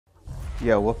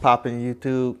Yo, what's poppin'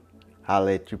 YouTube?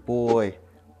 Holla at your boy.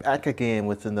 Back again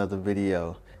with another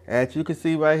video. As you can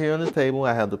see right here on the table,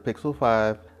 I have the Pixel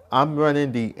 5. I'm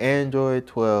running the Android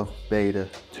 12 Beta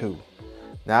 2.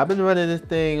 Now I've been running this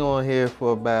thing on here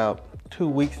for about 2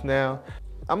 weeks now.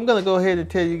 I'm gonna go ahead and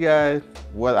tell you guys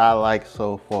what I like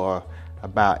so far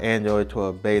about Android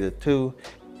 12 Beta 2.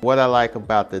 What I like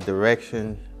about the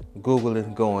direction Google is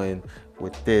going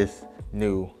with this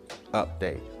new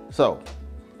update. So,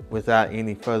 without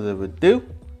any further ado,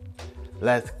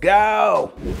 let's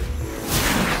go!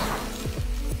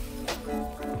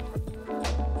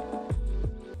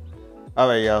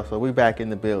 Alright y'all, so we back in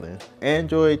the building.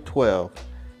 Android 12.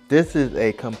 This is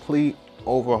a complete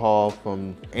overhaul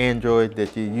from Android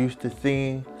that you're used to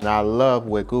seeing. And I love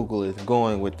where Google is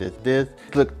going with this. This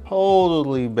looks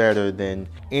totally better than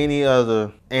any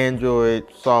other Android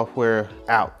software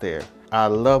out there. I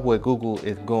love where Google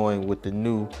is going with the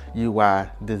new UI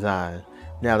design.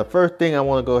 Now the first thing I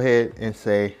want to go ahead and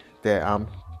say that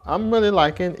I'm really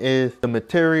liking is the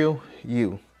Material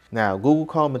U. Now Google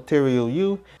called Material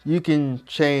U. You can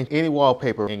change any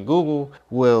wallpaper and Google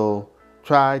will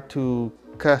try to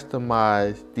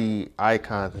customize the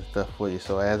icons and stuff for you.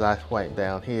 So as I swipe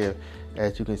down here,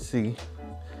 as you can see,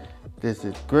 this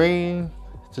is green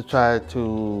to try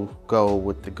to go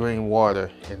with the green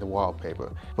water in the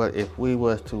wallpaper. But if we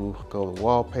was to go to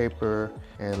wallpaper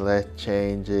and let's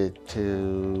change it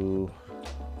to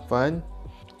fun,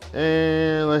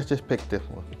 and let's just pick this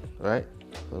one, right?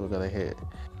 So we're gonna hit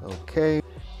okay.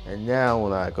 And now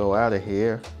when I go out of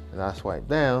here and I swipe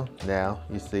down, now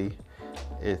you see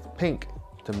it's pink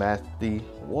to match the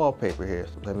wallpaper here.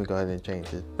 So let me go ahead and change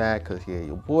this back, because yeah,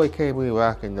 your boy can't be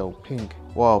rocking no pink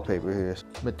wallpaper here.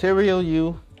 Material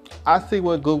U, I see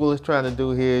what Google is trying to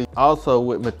do here. Also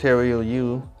with Material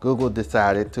U, Google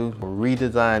decided to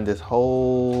redesign this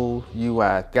whole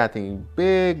UI. Got the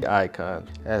big icons.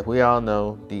 As we all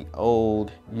know, the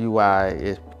old UI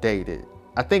is dated.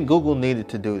 I think Google needed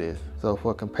to do this. So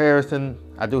for comparison,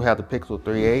 I do have the Pixel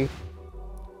 3a,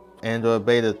 Android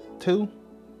Beta 2,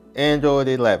 Android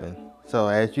 11. So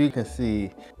as you can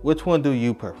see, which one do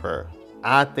you prefer?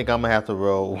 I think I'm gonna have to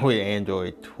roll with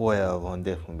Android 12 on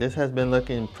this one. This has been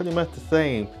looking pretty much the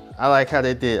same. I like how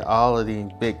they did all of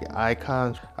these big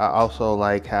icons. I also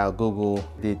like how Google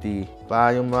did the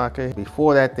volume rocker.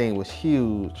 Before, that thing was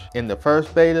huge. In the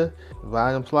first beta, the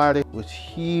volume slider was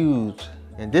huge.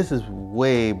 And this is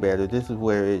way better. This is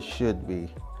where it should be.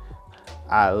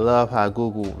 I love how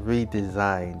Google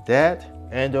redesigned that.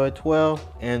 Android 12,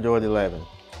 Android 11.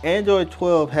 Android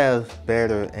 12 has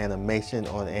better animation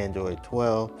on Android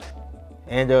 12.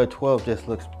 Android 12 just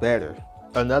looks better.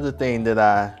 Another thing that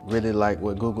I really like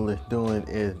what Google is doing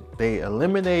is they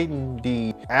eliminating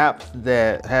the apps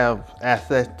that have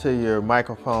access to your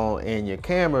microphone and your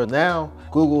camera. Now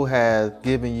Google has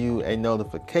given you a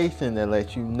notification that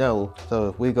lets you know. So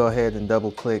if we go ahead and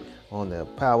double click on the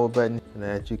power button, and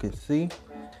as you can see,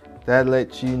 that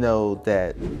lets you know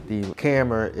that the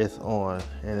camera is on,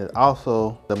 and it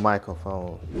also the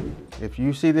microphone. If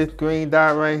you see this green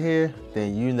dot right here,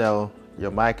 then you know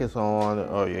your mic is on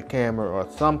or your camera or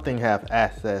something have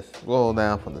access. Roll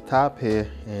down from the top here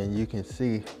and you can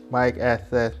see mic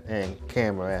access and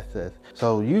camera access.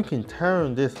 So you can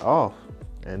turn this off,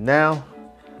 and now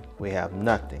we have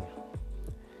nothing.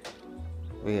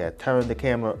 We have turned the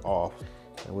camera off,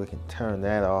 and we can turn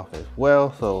that off as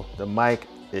well. So the mic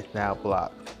is now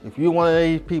blocked. If you're one of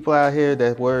these people out here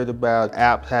that's worried about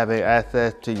apps having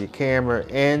access to your camera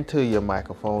and to your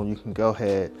microphone, you can go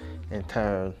ahead and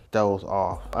turn those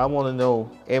off. I want to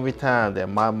know every time that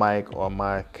my mic or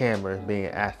my camera is being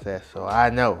accessed, so I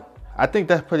know. I think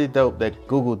that's pretty dope that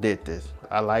Google did this.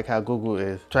 I like how Google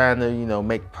is trying to,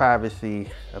 make privacy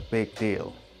a big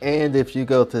deal. And if you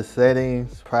go to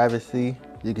settings, privacy,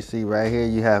 you can see right here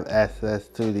you have access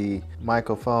to the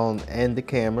microphone and the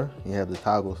camera. You have the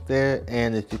toggles there,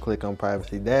 and if you click on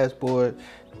privacy dashboard,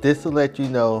 this will let you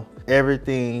know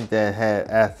everything that had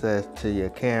access to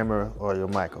your camera or your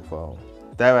microphone.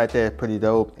 That right there is pretty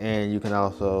dope, and you can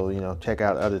also check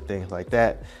out other things like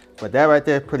that. But that right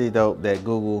there is pretty dope that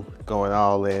Google going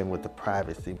all in with the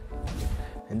privacy.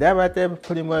 And that right there was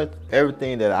pretty much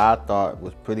everything that I thought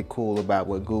was pretty cool about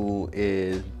what Google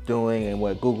is doing and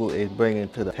what Google is bringing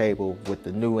to the table with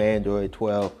the new Android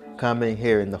 12 coming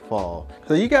here in the fall.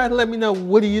 So you guys let me know,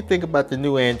 what do you think about the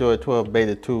new Android 12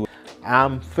 Beta 2?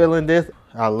 I'm feeling this.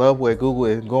 I love where Google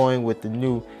is going with the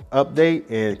new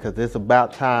update, and because it's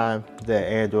about time that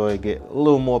Android get a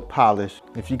little more polished.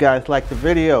 If you guys like the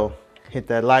video, hit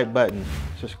that like button,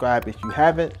 subscribe if you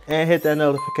haven't, and hit that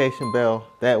notification bell.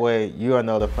 That way you are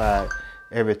notified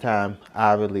every time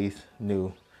I release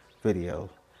new videos.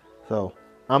 So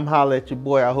I'm holla at your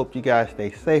boy. I hope you guys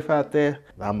stay safe out there.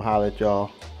 I'm holla at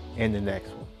y'all in the next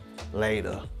one.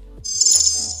 Later.